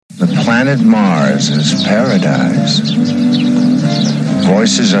planet Mars is paradise.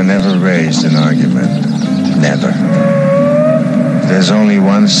 Voices are never raised in argument. Never. There's only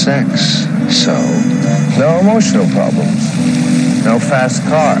one sex, so no emotional problems. No fast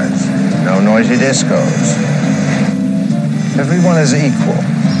cars. No noisy discos. Everyone is equal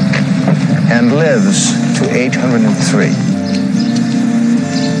and lives to 803.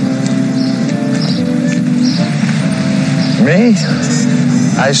 Me?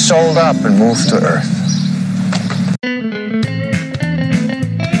 I sold up and moved to Earth.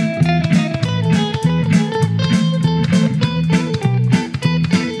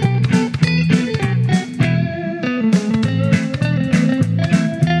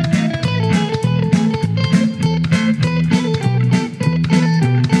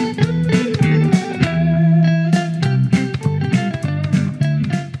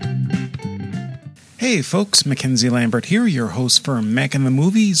 Hey folks, Mackenzie Lambert here, your host for Mac in the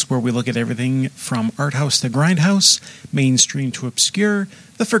Movies, where we look at everything from art house to grindhouse, mainstream to obscure,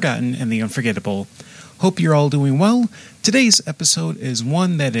 the forgotten and the unforgettable. Hope you're all doing well. Today's episode is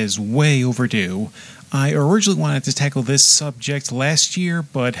one that is way overdue. I originally wanted to tackle this subject last year,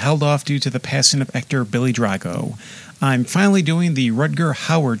 but held off due to the passing of actor Billy Drago. I'm finally doing the Rutger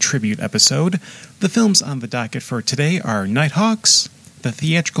Hauer tribute episode. The films on the docket for today are Nighthawks, the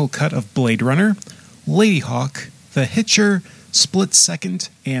theatrical cut of Blade Runner, Ladyhawke, The Hitcher, Split Second,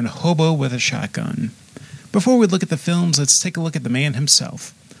 and Hobo with a Shotgun. Before we look at the films, let's take a look at the man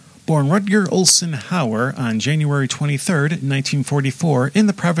himself. Born Rutger Olsen Hauer on January 23, 1944, in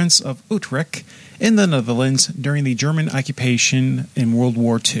the province of Utrecht, in the Netherlands, during the German occupation in World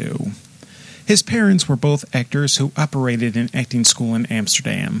War II. His parents were both actors who operated an acting school in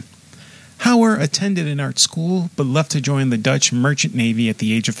Amsterdam. Hauer attended an art school, but left to join the Dutch Merchant Navy at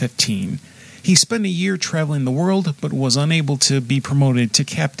the age of 15. He spent a year traveling the world, but was unable to be promoted to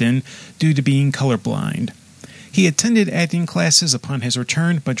captain due to being colorblind. He attended acting classes upon his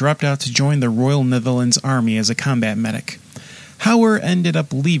return, but dropped out to join the Royal Netherlands Army as a combat medic. Hauer ended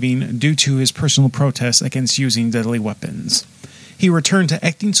up leaving due to his personal protests against using deadly weapons. He returned to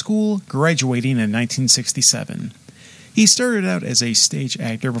acting school, graduating in 1967. He started out as a stage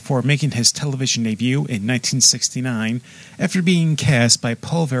actor before making his television debut in 1969 after being cast by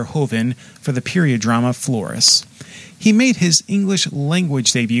Paul Verhoeven for the period drama Floris. He made his English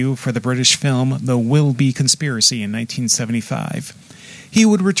language debut for the British film The Wilby Conspiracy in 1975. He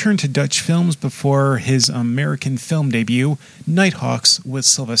would return to Dutch films before his American film debut, Nighthawks with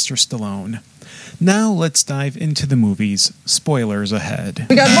Sylvester Stallone. Now let's dive into the movies. Spoilers ahead.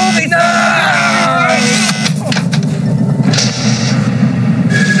 We got movie night!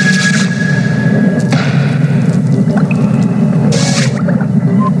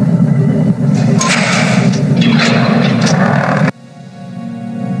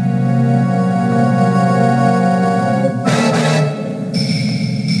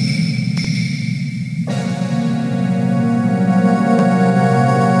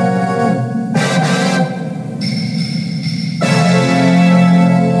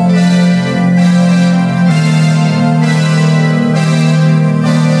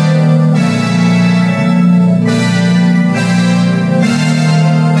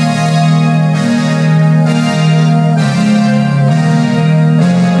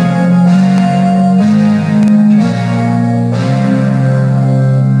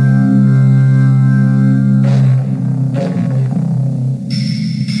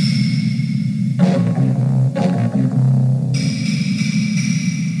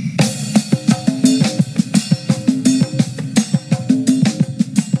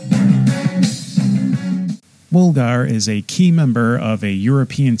 Wolgar is a key member of a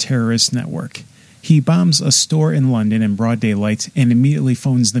European terrorist network. He bombs a store in London in broad daylight and immediately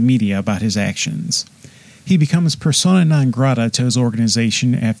phones the media about his actions. He becomes persona non grata to his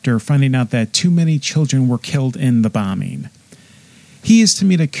organization after finding out that too many children were killed in the bombing. He is to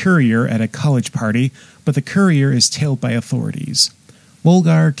meet a courier at a college party, but the courier is tailed by authorities.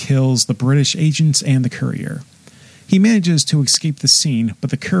 Wolgar kills the British agents and the courier. He manages to escape the scene, but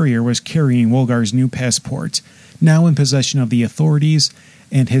the courier was carrying Wolgar's new passport, now in possession of the authorities,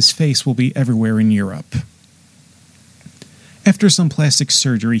 and his face will be everywhere in Europe. After some plastic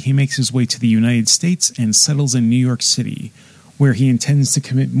surgery, he makes his way to the United States and settles in New York City, where he intends to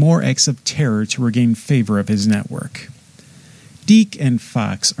commit more acts of terror to regain favor of his network. Deke and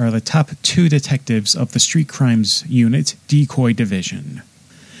Fox are the top two detectives of the Street Crimes Unit Decoy Division.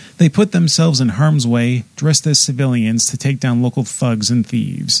 They put themselves in harm's way, dressed as civilians, to take down local thugs and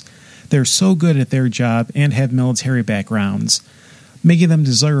thieves. They're so good at their job and have military backgrounds, making them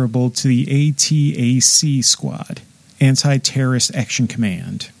desirable to the ATAC Squad, Anti-Terrorist Action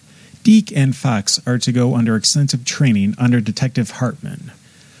Command. Deke and Fox are to go under extensive training under Detective Hartman.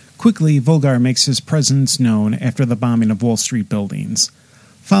 Quickly, Volgar makes his presence known after the bombing of Wall Street buildings.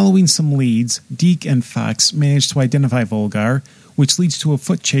 Following some leads, Deke and Fox manage to identify Volgar, which leads to a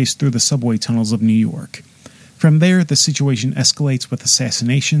foot chase through the subway tunnels of New York. From there, the situation escalates with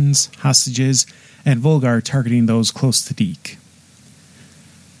assassinations, hostages, and Volgar targeting those close to Deke.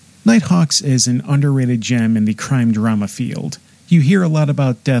 Nighthawks is an underrated gem in the crime drama field. You hear a lot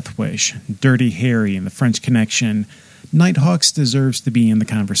about Death Wish, Dirty Harry, and The French Connection. Nighthawks deserves to be in the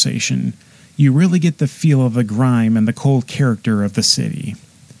conversation. You really get the feel of the grime and the cold character of the city.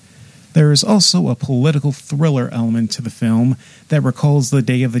 There is also a political thriller element to the film that recalls The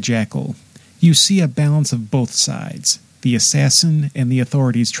Day of the Jackal. You see a balance of both sides, the assassin and the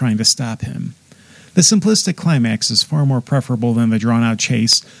authorities trying to stop him. The simplistic climax is far more preferable than the drawn-out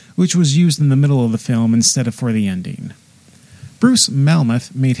chase, which was used in the middle of the film instead of for the ending. Bruce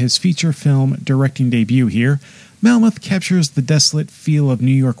Malmuth made his feature film directing debut here. Malmuth captures the desolate feel of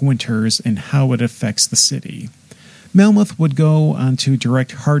New York winters and how it affects the city. Malmuth would go on to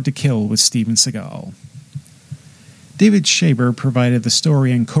direct Hard to Kill with Steven Seagal. David Shaber provided the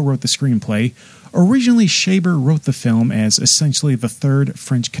story and co-wrote the screenplay. Originally, Shaber wrote the film as essentially the third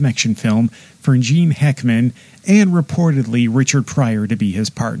French Connection film for Gene Hackman and reportedly Richard Pryor to be his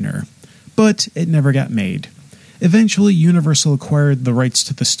partner. But it never got made. Eventually, Universal acquired the rights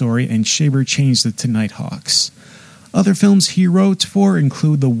to the story and Shaber changed it to Nighthawks. Other films he wrote for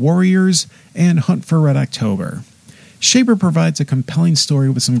include The Warriors and Hunt for Red October. Shaber provides a compelling story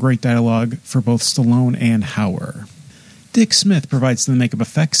with some great dialogue for both Stallone and Hauer. Dick Smith provides the makeup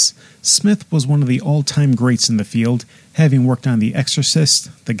effects. Smith was one of the all-time greats in the field, having worked on The Exorcist,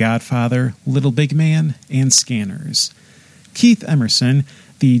 The Godfather, Little Big Man, and Scanners. Keith Emerson,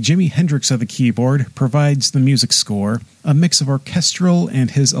 the Jimi Hendrix of the keyboard, provides the music score, a mix of orchestral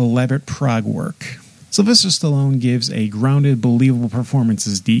and his elaborate prog work. Sylvester Stallone gives a grounded, believable performance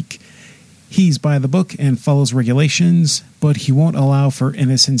as Deke. He's by the book and follows regulations, but he won't allow for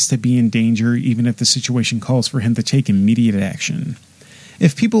innocents to be in danger even if the situation calls for him to take immediate action.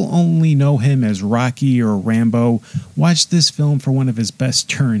 If people only know him as Rocky or Rambo, watch this film for one of his best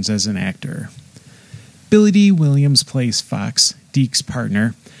turns as an actor. Billy D. Williams plays Fox, Deke's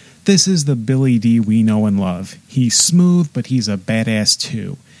partner. This is the Billy D. we know and love. He's smooth, but he's a badass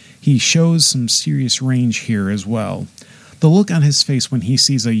too. He shows some serious range here as well. The look on his face when he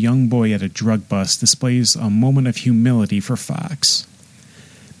sees a young boy at a drug bust displays a moment of humility for Fox.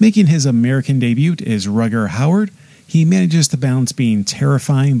 Making his American debut is Rutger Hauer. He manages to balance being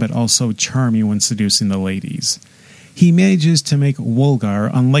terrifying but also charming when seducing the ladies. He manages to make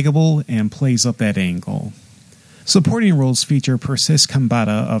Volgar unlikable and plays up that angle. Supporting roles feature Persis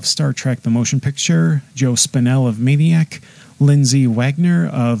Khambatta of Star Trek The Motion Picture, Joe Spinell of Maniac, Lindsay Wagner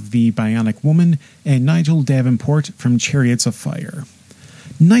of The Bionic Woman, and Nigel Davenport from Chariots of Fire.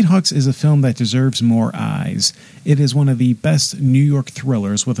 Nighthawks is a film that deserves more eyes. It is one of the best New York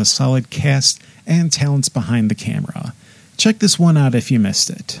thrillers with a solid cast and talents behind the camera. Check this one out if you missed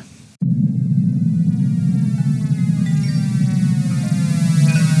it.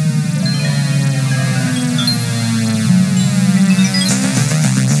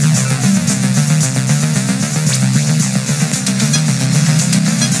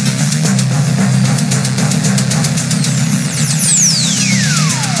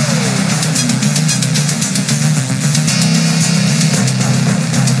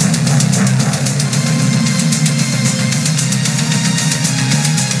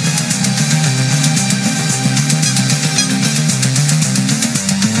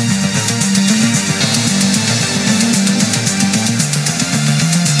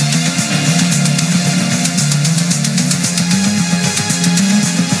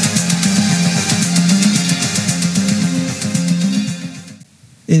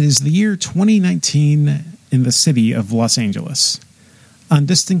 It is the year 2019 in the city of Los Angeles. On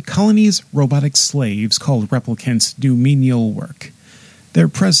distant colonies, robotic slaves called replicants do menial work. Their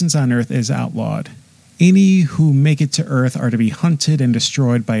presence on Earth is outlawed. Any who make it to Earth are to be hunted and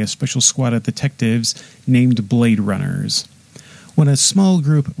destroyed by a special squad of detectives named Blade Runners. When a small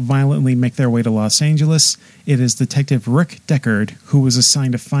group violently make their way to Los Angeles, it is Detective Rick Deckard who was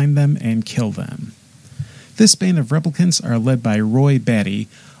assigned to find them and kill them. This band of replicants are led by Roy Batty.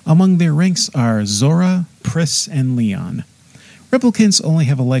 Among their ranks are Zora, Pris, and Leon. Replicants only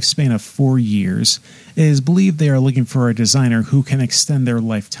have a lifespan of 4 years. It is believed they are looking for a designer who can extend their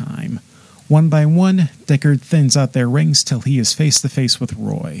lifetime. One by one, Deckard thins out their ranks till he is face to face with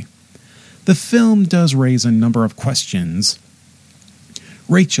Roy. The film does raise a number of questions.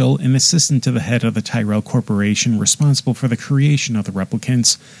 Rachel, an assistant to the head of the Tyrell Corporation responsible for the creation of the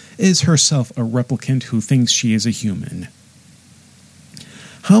replicants, is herself a replicant who thinks she is a human.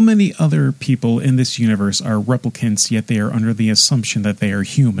 How many other people in this universe are replicants, yet they are under the assumption that they are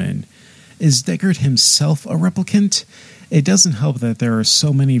human? Is Deckard himself a replicant? It doesn't help that there are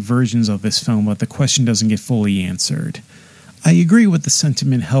so many versions of this film, but the question doesn't get fully answered. I agree with the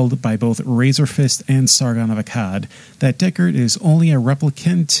sentiment held by both Razorfist and Sargon of Akkad that Deckard is only a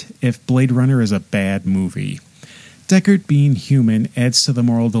replicant if Blade Runner is a bad movie. Deckard being human adds to the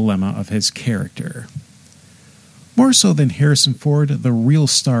moral dilemma of his character. More so than Harrison Ford, the real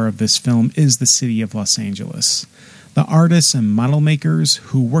star of this film is the city of Los Angeles. The artists and model makers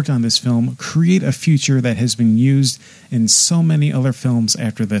who worked on this film create a future that has been used in so many other films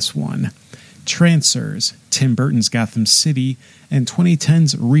after this one. Trancers, Tim Burton's Gotham City, and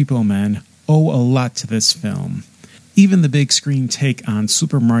 2010's Repo Man owe a lot to this film. Even the big screen take on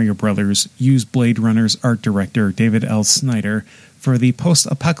Super Mario Bros. Used Blade Runner's art director David L. Snyder for the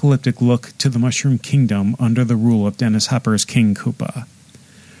post-apocalyptic look to the Mushroom Kingdom under the rule of Dennis Hopper's King Koopa.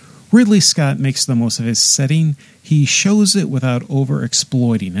 Ridley Scott makes the most of his setting. He shows it without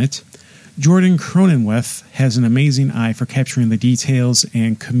over-exploiting it. Jordan Cronenweth has an amazing eye for capturing the details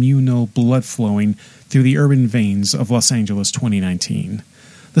and communal blood flowing through the urban veins of Los Angeles 2019.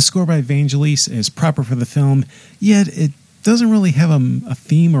 The score by Vangelis is proper for the film, yet it doesn't really have a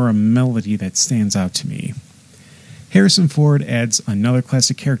theme or a melody that stands out to me. Harrison Ford adds another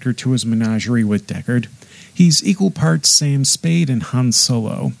classic character to his menagerie with Deckard. He's equal parts Sam Spade and Han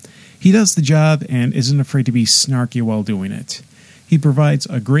Solo. He does the job and isn't afraid to be snarky while doing it. He provides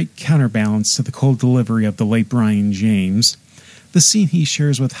a great counterbalance to the cold delivery of the late Brian James. The scene he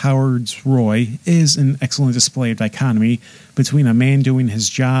shares with Howard's Roy is an excellent display of dichotomy between a man doing his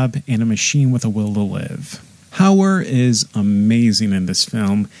job and a machine with a will to live. Howard is amazing in this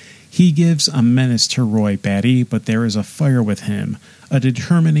film. He gives a menace to Roy Batty, but there is a fire with him, a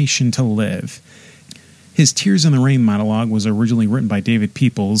determination to live. His Tears in the Rain monologue was originally written by David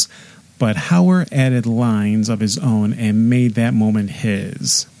Peoples, but Howard added lines of his own and made that moment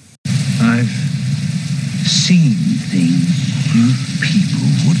his. I've seen things you people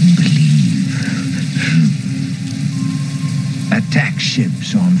wouldn't believe. Attack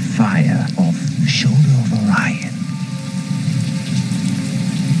ships on fire off the shoulder of Orion.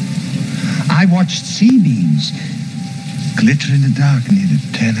 I watched C-beams glitter in the dark near the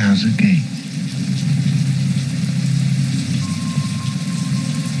 10-house gate.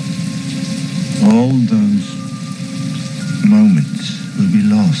 All those moments will be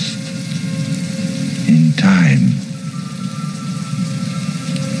lost in time,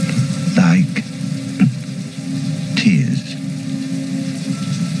 like tears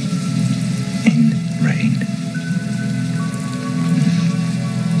in rain.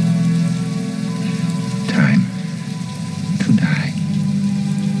 Time to die.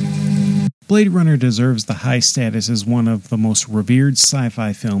 Blade Runner deserves the high status as one of the most revered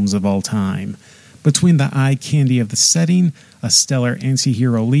sci-fi films of all time. Between the eye candy of the setting, a stellar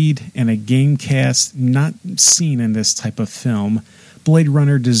anti-hero lead, and a game cast not seen in this type of film, Blade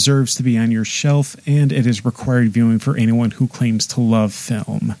Runner deserves to be on your shelf, and it is required viewing for anyone who claims to love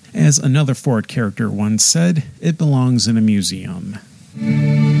film. As another Ford character once said, it belongs in a museum.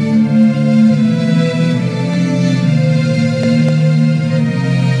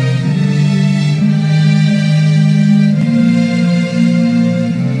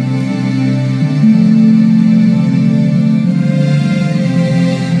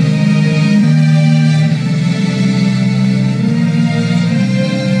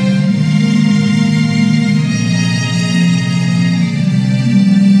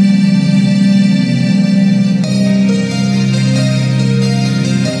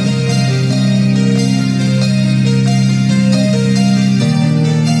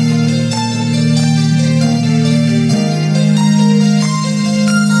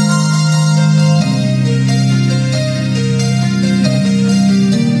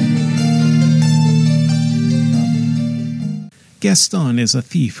 Gaston is a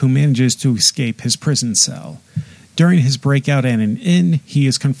thief who manages to escape his prison cell. During his breakout at an inn, he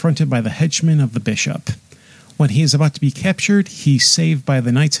is confronted by the henchmen of the bishop. When he is about to be captured, he's saved by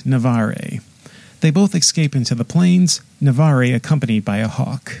the knight Navarre. They both escape into the plains, Navarre accompanied by a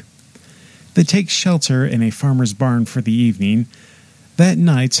hawk. They take shelter in a farmer's barn for the evening. That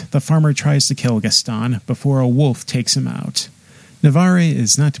night, the farmer tries to kill Gaston before a wolf takes him out. Navarre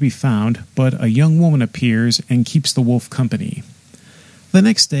is not to be found, but a young woman appears and keeps the wolf company. The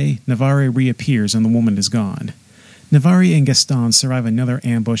next day, Navarre reappears and the woman is gone. Navarre and Gaston survive another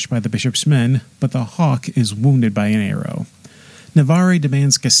ambush by the bishop's men, but the hawk is wounded by an arrow. Navarre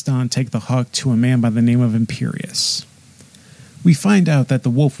demands Gaston take the hawk to a man by the name of Imperius. We find out that the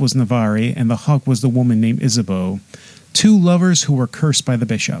wolf was Navarre and the hawk was the woman named Isabeau, two lovers who were cursed by the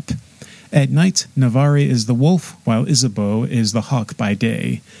bishop. At night, Navarre is the wolf, while Isabeau is the hawk by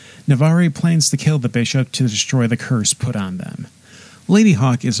day. Navarre plans to kill the bishop to destroy the curse put on them.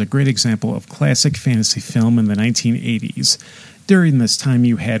 Ladyhawke is a great example of classic fantasy film in the 1980s. During this time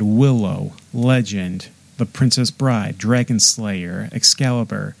you had Willow, Legend, The Princess Bride, Dragon Slayer,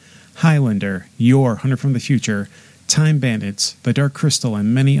 Excalibur, Highlander, Yor, Hunter from the Future, Time Bandits, The Dark Crystal,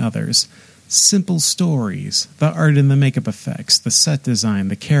 and many others. Simple stories, the art and the makeup effects, the set design,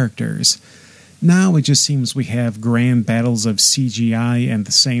 the characters. Now it just seems we have grand battles of CGI and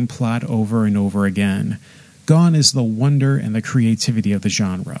the same plot over and over again. Gone is the wonder and the creativity of the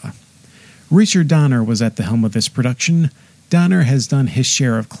genre. Richard Donner was at the helm of this production. Donner has done his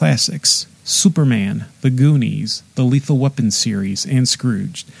share of classics: Superman, The Goonies, the Lethal Weapon series, and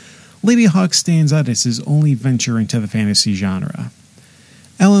Scrooged. Ladyhawke stands out as his only venture into the fantasy genre.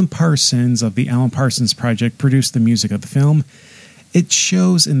 Alan Parsons of the Alan Parsons Project produced the music of the film. It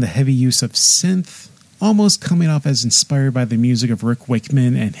shows in the heavy use of synth, almost coming off as inspired by the music of Rick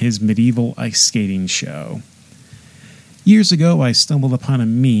Wakeman and his medieval ice skating show. Years ago, I stumbled upon a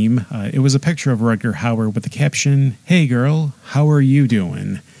meme. It was a picture of Rutger Hauer with the caption, "Hey girl, how are you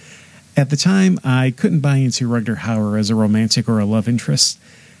doing?" At the time, I couldn't buy into Rutger Hauer as a romantic or a love interest.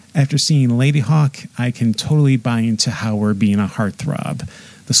 After seeing Ladyhawke, I can totally buy into Hauer being a heartthrob.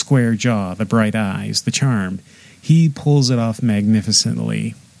 The square jaw, the bright eyes, the charm. He pulls it off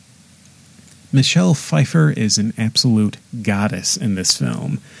magnificently. Michelle Pfeiffer is an absolute goddess in this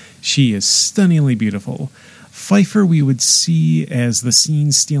film. She is stunningly beautiful. Pfeiffer we would see as the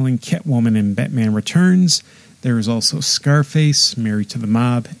scene-stealing Catwoman in Batman Returns. There is also Scarface, Married to the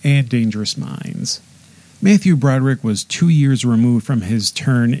Mob, and Dangerous Minds. Matthew Broderick was 2 years removed from his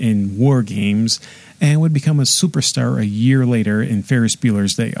turn in War Games and would become a superstar a year later in Ferris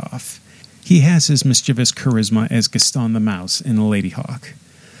Bueller's Day Off. He has his mischievous charisma as Gaston the Mouse in Ladyhawke.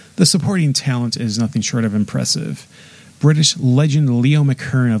 The supporting talent is nothing short of impressive. British legend Leo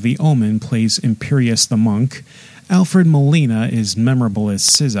McKern of The Omen plays Imperius the Monk. Alfred Molina is memorable as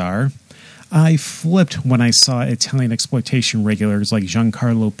Cesar. I flipped when I saw Italian exploitation regulars like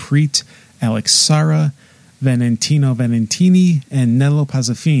Giancarlo Prete, Alex Sara, Valentino Valentini, and Nello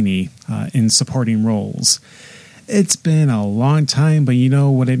Pazzafini in supporting roles. It's been a long time, but you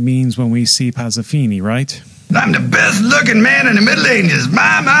know what it means when we see Pazzafini, right? I'm the best looking man in the Middle Ages.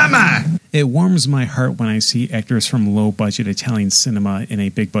 My. It warms my heart when I see actors from low-budget Italian cinema in a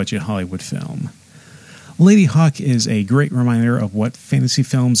big-budget Hollywood film. Ladyhawke is a great reminder of what fantasy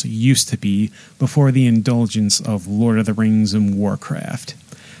films used to be before the indulgence of Lord of the Rings and Warcraft.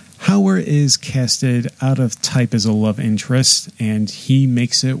 Hauer is casted out of type as a love interest, and he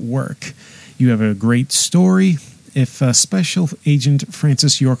makes it work. You have a great story. If Special Agent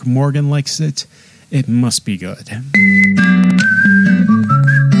Francis York Morgan likes it, it must be good.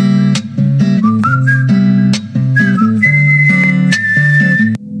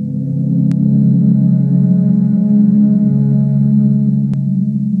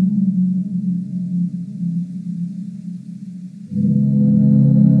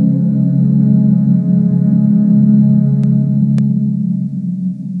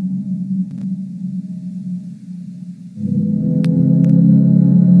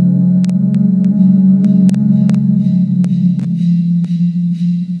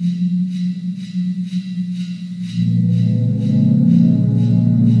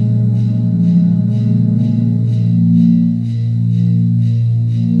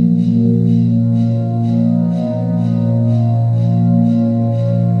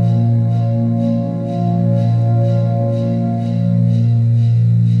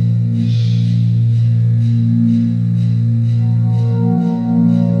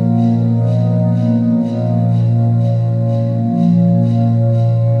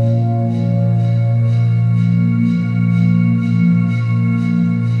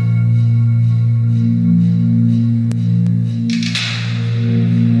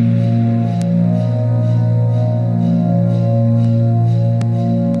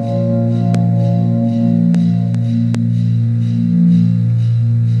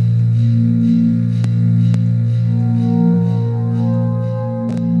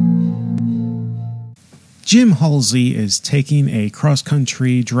 Jim Halsey is taking a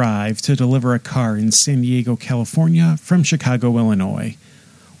cross-country drive to deliver a car in San Diego, California from Chicago, Illinois.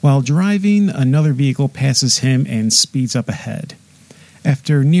 While driving, another vehicle passes him and speeds up ahead.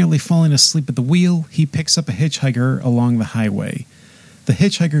 After nearly falling asleep at the wheel, he picks up a hitchhiker along the highway. The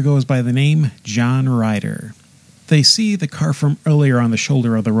hitchhiker goes by the name John Ryder. They see the car from earlier on the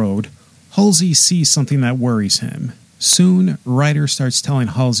shoulder of the road. Halsey sees something that worries him. Soon, Ryder starts telling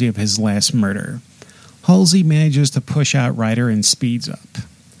Halsey of his last murder. Halsey manages to push out Ryder and speeds up.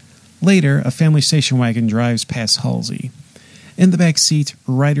 Later, a family station wagon drives past Halsey. In the back seat,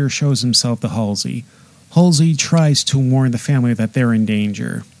 Ryder shows himself to Halsey. Halsey tries to warn the family that they're in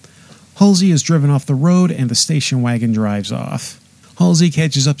danger. Halsey is driven off the road and the station wagon drives off. Halsey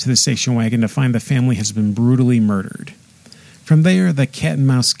catches up to the station wagon to find the family has been brutally murdered. From there, the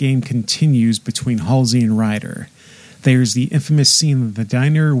cat-and-mouse game continues between Halsey and Ryder. There's the infamous scene of the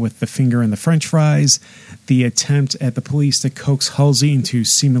diner with the finger in the french fries, the attempt at the police to coax Halsey into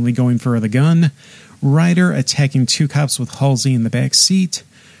seemingly going for the gun, Ryder attacking two cops with Halsey in the back seat,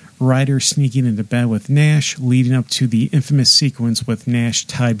 Ryder sneaking into bed with Nash, leading up to the infamous sequence with Nash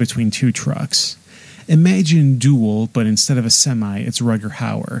tied between two trucks. Imagine Duel, but instead of a semi, it's Rutger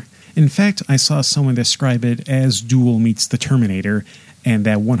Hauer. In fact, I saw someone describe it as Duel meets the Terminator, and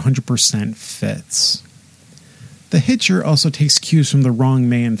that 100% fits. The Hitcher also takes cues from the Wrong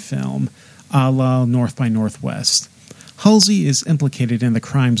Man film, a la North by Northwest. Halsey is implicated in the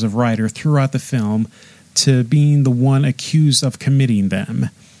crimes of Ryder throughout the film to being the one accused of committing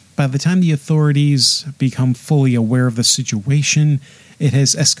them. By the time the authorities become fully aware of the situation, it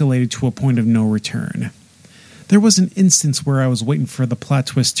has escalated to a point of no return. There was an instance where I was waiting for the plot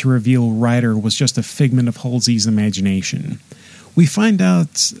twist to reveal Ryder was just a figment of Halsey's imagination. We find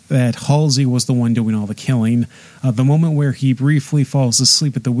out that Halsey was the one doing all the killing. The moment where he briefly falls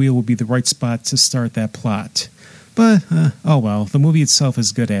asleep at the wheel would be the right spot to start that plot. But, oh well, the movie itself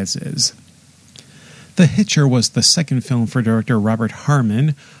is good as is. The Hitcher was the second film for director Robert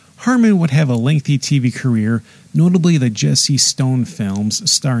Harmon. Harmon would have a lengthy TV career, notably the Jesse Stone films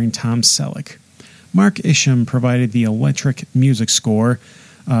starring Tom Selleck. Mark Isham provided the electric music score.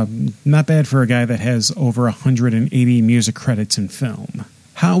 Not bad for a guy that has over 180 music credits in film.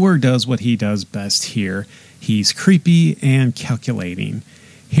 Hauer does what he does best here. He's creepy and calculating.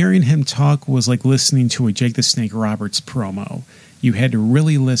 Hearing him talk was like listening to a Jake the Snake Roberts promo. You had to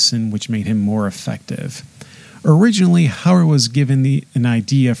really listen, which made him more effective. Originally, Hauer was given an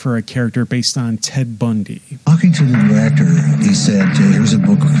idea for a character based on Ted Bundy. Talking to the director, he said, here's a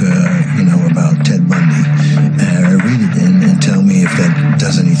book, about Ted Bundy. Read it and tell me if that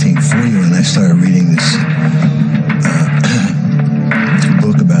does anything for you. And I started reading this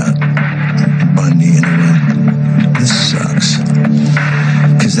book about Bundy, and I went, this sucks.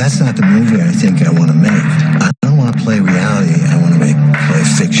 Because that's not the movie I think I want to make. I don't want to play reality. I want to play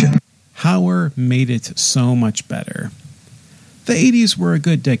fiction. Hauer made it so much better. The 80s were a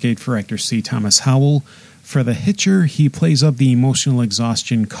good decade for actor C. Thomas Howell. For The Hitcher, he plays up the emotional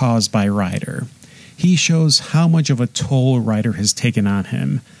exhaustion caused by Ryder. He shows how much of a toll Ryder has taken on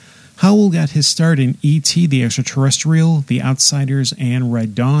him. Howell got his start in E.T. the Extraterrestrial, The Outsiders, and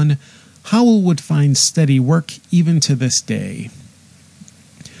Red Dawn. Howell would find steady work even to this day.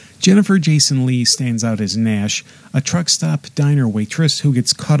 Jennifer Jason Leigh stands out as Nash, a truck stop diner waitress who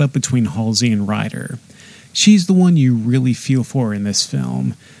gets caught up between Halsey and Ryder. She's the one you really feel for in this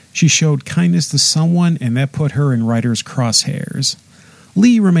film. She showed kindness to someone, and that put her in Ryder's crosshairs.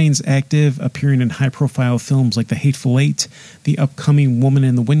 Leigh remains active, appearing in high-profile films like The Hateful Eight, the upcoming Woman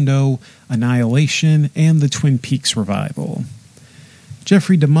in the Window, Annihilation, and the Twin Peaks revival.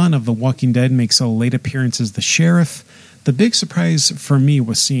 Jeffrey DeMunn of The Walking Dead makes a late appearance as the sheriff. The big surprise for me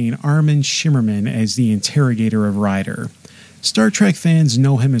was seeing Armin Shimmerman as the interrogator of Ryder. Star Trek fans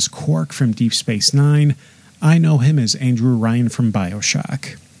know him as Quark from Deep Space Nine. I know him as Andrew Ryan from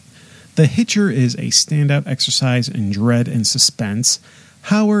BioShock. The Hitcher is a standout exercise in dread and suspense.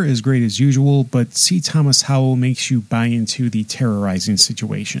 Hauer is great as usual, but C. Thomas Howell makes you buy into the terrorizing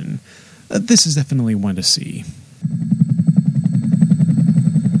situation. This is definitely one to see.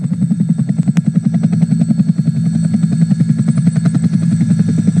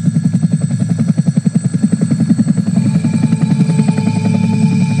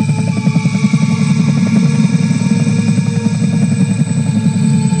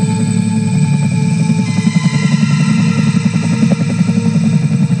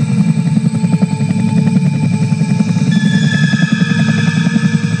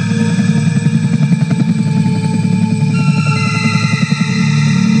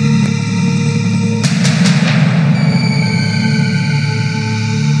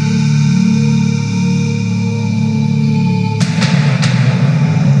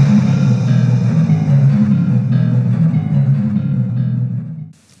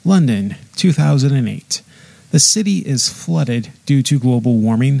 London, 2008. The city is flooded due to global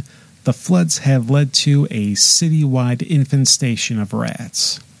warming. The floods have led to a citywide infestation of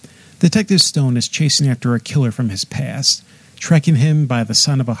rats. Detective Stone is chasing after a killer from his past, tracking him by the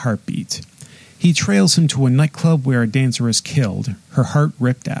sound of a heartbeat. He trails him to a nightclub where a dancer is killed, her heart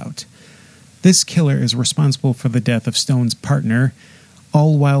ripped out. This killer is responsible for the death of Stone's partner,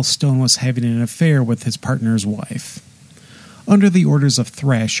 all while Stone was having an affair with his partner's wife. Under the orders of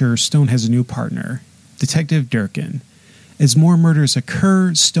Thrasher, Stone has a new partner, Detective Durkin. As more murders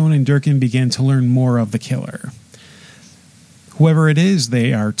occur, Stone and Durkin begin to learn more of the killer. Whoever it is,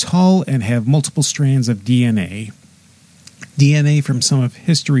 they are tall and have multiple strands of DNA. DNA from some of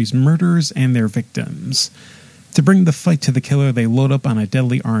history's murderers and their victims. To bring the fight to the killer, they load up on a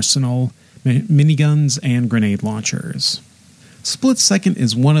deadly arsenal, miniguns, and grenade launchers. Split Second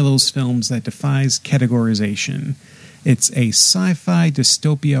is one of those films that defies categorization. It's a sci-fi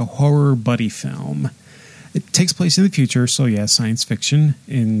dystopia horror buddy film. It takes place in the future, so yeah, science fiction.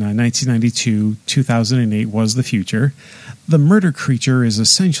 In 1992, 2008 was the future. The murder creature is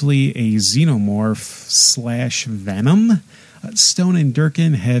essentially a xenomorph / Venom. Stone and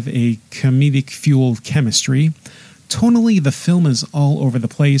Durkin have a comedic-fueled chemistry. Tonally, the film is all over the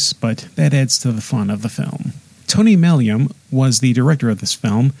place, but that adds to the fun of the film. Tony Mellium was the director of this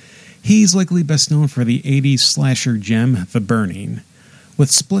film. He's likely best known for the 80s slasher gem, The Burning. With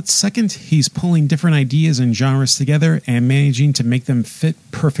Split Second, he's pulling different ideas and genres together and managing to make them fit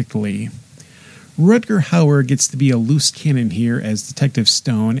perfectly. Rutger Hauer gets to be a loose cannon here as Detective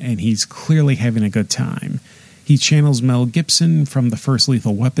Stone, and he's clearly having a good time. He channels Mel Gibson from the first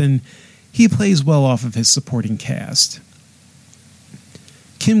Lethal Weapon. He plays well off of his supporting cast.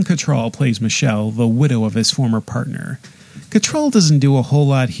 Kim Cattrall plays Michelle, the widow of his former partner. Cattrall doesn't do a whole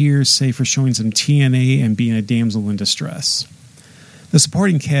lot here, save for showing some TNA and being a damsel in distress. The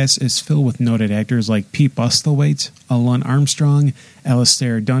supporting cast is filled with noted actors like Pete Bostlewaite, Alun Armstrong,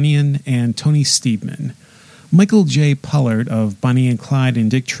 Alastair Dunnion, and Tony Steedman. Michael J. Pollard of Bonnie and Clyde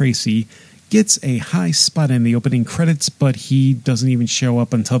and Dick Tracy gets a high spot in the opening credits, but he doesn't even show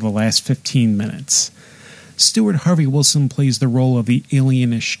up until the last 15 minutes. Stuart Harvey Wilson plays the role of the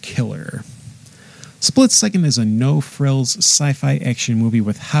alienish killer. Split Second is a no-frills sci-fi action movie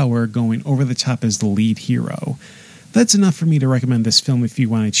with Hauer going over the top as the lead hero. That's enough for me to recommend this film if you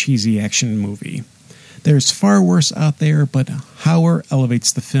want a cheesy action movie. There's far worse out there, but Hauer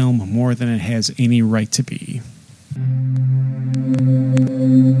elevates the film more than it has any right to be.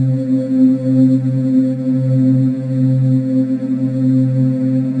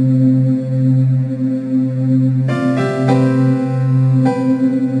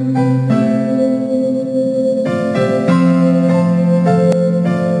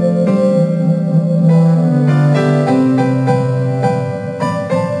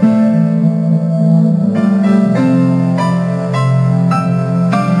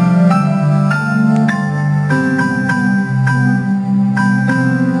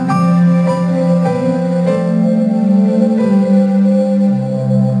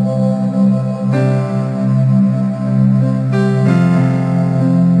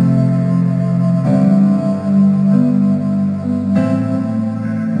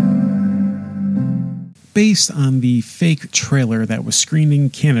 Based on the fake trailer that was screened in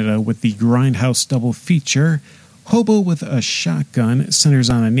Canada with the Grindhouse double feature, Hobo with a Shotgun centers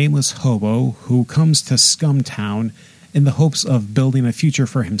on a nameless hobo who comes to Scumtown in the hopes of building a future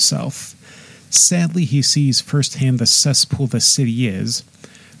for himself. Sadly, he sees firsthand the cesspool the city is,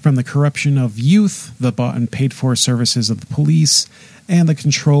 from the corruption of youth, the bought and paid for services of the police, and the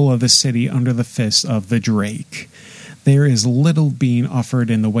control of the city under the fist of the Drake. There is little being offered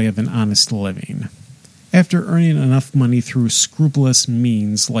in the way of an honest living. After earning enough money through scrupulous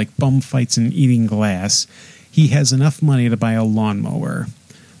means like bum fights and eating glass, he has enough money to buy a lawnmower.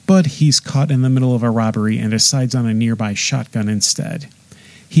 But he's caught in the middle of a robbery and decides on a nearby shotgun instead.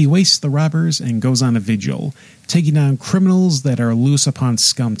 He wastes the robbers and goes on a vigil, taking down criminals that are loose upon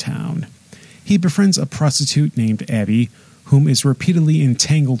Scumtown. He befriends a prostitute named Abby, whom is repeatedly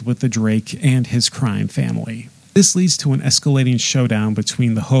entangled with the Drake and his crime family. This leads to an escalating showdown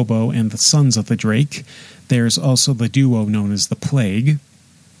between the hobo and the sons of the Drake. There's also the duo known as the Plague.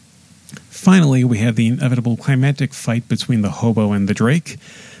 Finally, we have the inevitable climactic fight between the hobo and the Drake.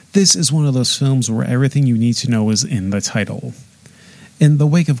 This is one of those films where everything you need to know is in the title. In the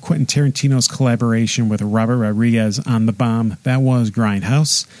wake of Quentin Tarantino's collaboration with Robert Rodriguez on the bomb that was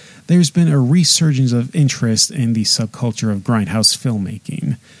Grindhouse, there's been a resurgence of interest in the subculture of Grindhouse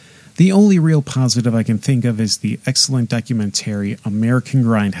filmmaking. The only real positive I can think of is the excellent documentary American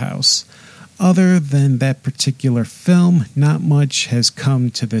Grindhouse. Other than that particular film, not much has come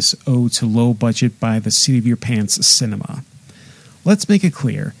to this ode to low budget by the seat of your pants cinema. Let's make it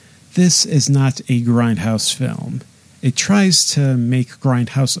clear, this is not a Grindhouse film. It tries to make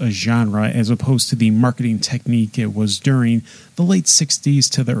Grindhouse a genre as opposed to the marketing technique it was during the late 60s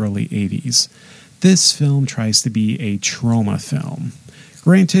to the early 80s. This film tries to be a Troma film.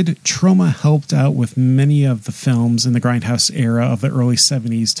 Granted, Troma helped out with many of the films in the Grindhouse era of the early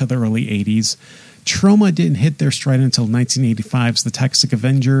 70s to the early 80s. Troma didn't hit their stride until 1985's The Toxic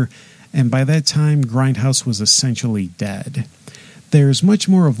Avenger, and by that time, Grindhouse was essentially dead. There's much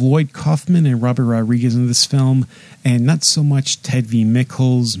more of Lloyd Kaufman and Robert Rodriguez in this film, and not so much Ted V.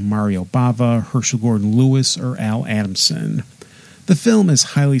 Mikels, Mario Bava, Herschel Gordon Lewis, or Al Adamson. The film is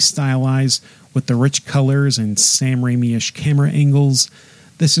highly stylized, with the rich colors and Sam Raimi-ish camera angles.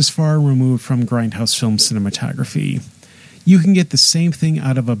 This is far removed from Grindhouse film cinematography. You can get the same thing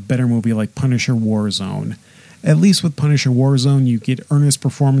out of a better movie like Punisher Warzone. At least with Punisher Warzone, you get earnest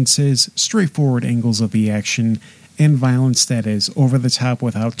performances, straightforward angles of the action, and violence that is over the top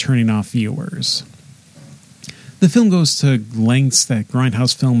without turning off viewers. The film goes to lengths that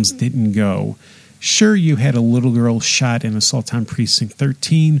Grindhouse films didn't go. Sure, you had a little girl shot in Assault on Precinct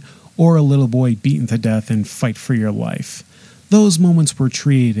 13, or a little boy beaten to death in Fight for Your Life. Those moments were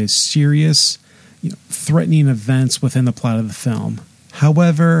treated as serious, threatening events within the plot of the film.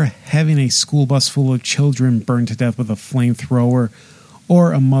 However, having a school bus full of children burned to death with a flamethrower,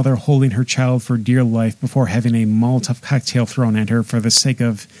 or a mother holding her child for dear life before having a Molotov cocktail thrown at her for the sake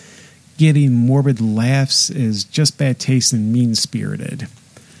of getting morbid laughs is just bad taste and mean-spirited.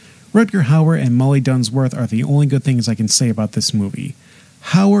 Rutger Hauer and Molly Dunsworth are the only good things I can say about this movie.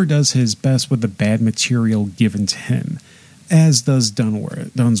 Hauer does his best with the bad material given to him, as does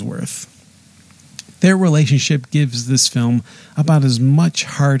Dunsworth. Their relationship gives this film about as much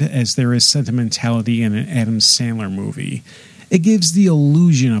heart as there is sentimentality in an Adam Sandler movie. It gives the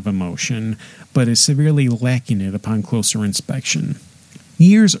illusion of emotion, but is severely lacking it upon closer inspection.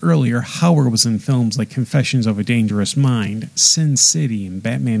 Years earlier, Hauer was in films like Confessions of a Dangerous Mind, Sin City, and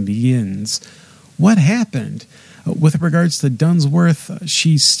Batman Begins. What happened? With regards to Dunsworth,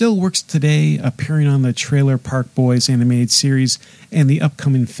 she still works today, appearing on the Trailer Park Boys animated series and the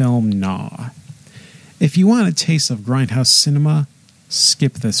upcoming film Gnaw. If you want a taste of Grindhouse cinema,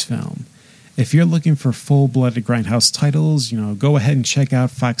 skip this film. If you're looking for full-blooded Grindhouse titles, go ahead and check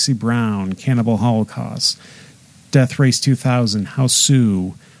out Foxy Brown, Cannibal Holocaust, Death Race 2000,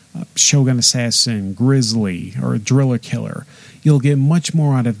 Hausu, Shogun Assassin, Grizzly, or Driller Killer. You'll get much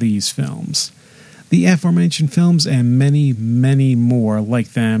more out of these films. The aforementioned films and many, many more like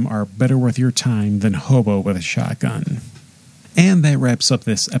them are better worth your time than Hobo with a Shotgun. And that wraps up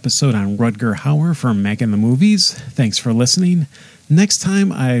this episode on Rutger Hauer from Mac in the Movies. Thanks for listening. Next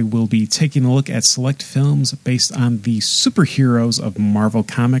time, I will be taking a look at select films based on the superheroes of Marvel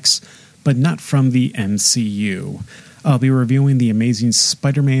Comics, but not from the MCU. I'll be reviewing the Amazing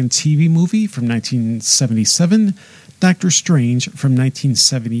Spider-Man TV movie from 1977, Doctor Strange from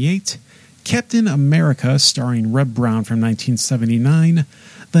 1978, Captain America starring Reb Brown from 1979,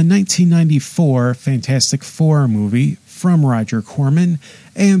 the 1994 Fantastic Four movie from Roger Corman,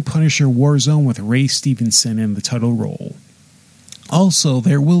 and Punisher Warzone with Ray Stevenson in the title role. Also,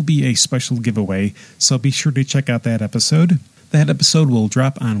 there will be a special giveaway, so be sure to check out that episode. That episode will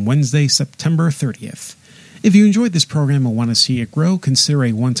drop on Wednesday, September 30th. If you enjoyed this program and want to see it grow, consider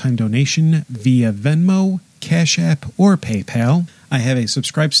a one-time donation via Venmo, Cash App, or PayPal. I have a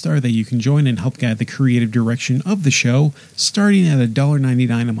Subscribe Star that you can join and help guide the creative direction of the show, starting at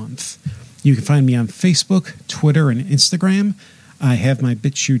 $1.99 a month. You can find me on Facebook, Twitter, and Instagram. I have my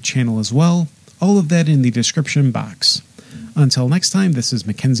BitChute channel as well. All of that in the description box. Until next time, this is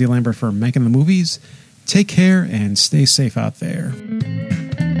Mackenzie Lambert for Mac in the Movies. Take care and stay safe out there.